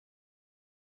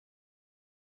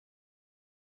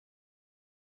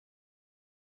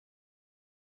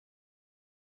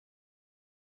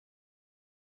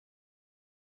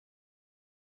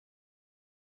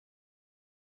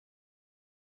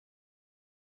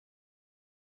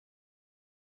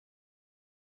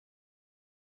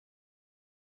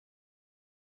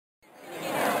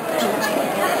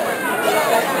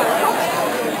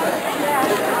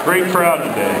great crowd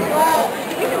today.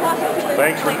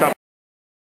 Thanks for coming.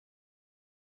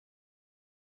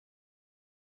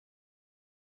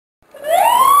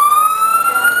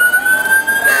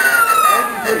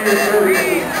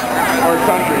 Our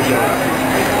country day.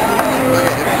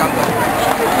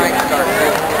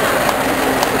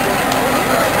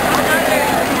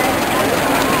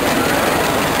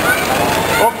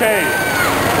 Okay.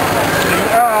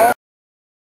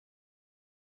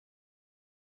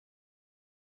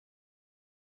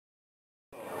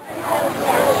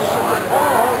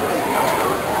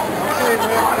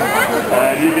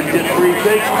 And you can get free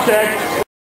safety checks.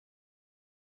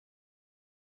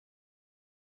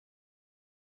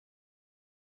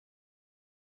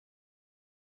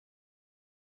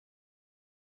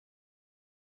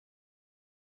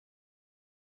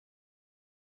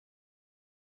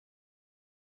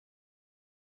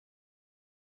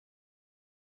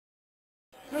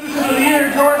 Citizen of the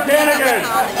Year, George Hannigan.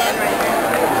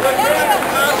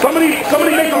 Somebody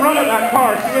make a run at that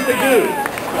car, see what they do.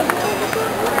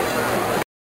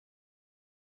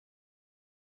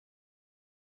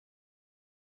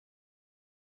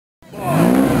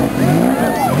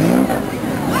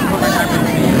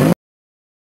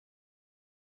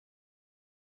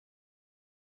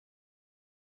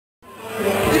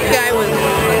 This guy was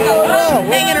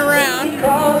hanging around.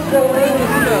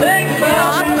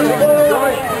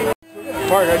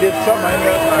 Park, I did something, I ended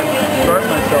up burning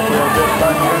myself a little bit,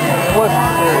 but it wasn't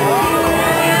serious.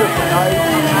 It was just a nice...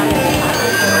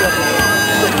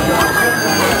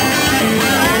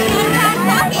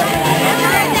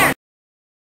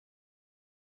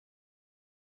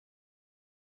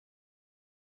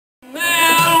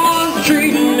 Man was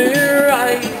treating me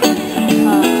right.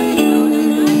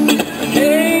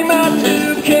 Came out to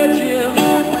catch him.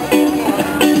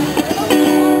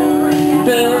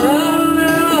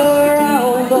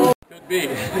 Could be.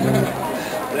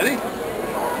 Ready?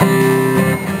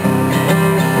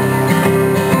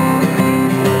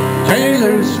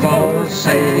 Trailers for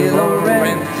sale or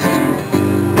rent.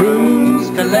 Rooms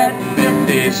to let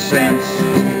 50 cents.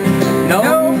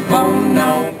 No phone,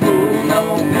 no pool,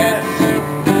 no pets.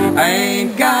 I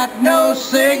ain't got no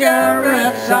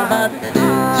cigarettes. I had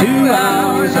 2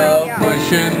 hours of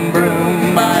pushing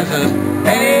broom. I just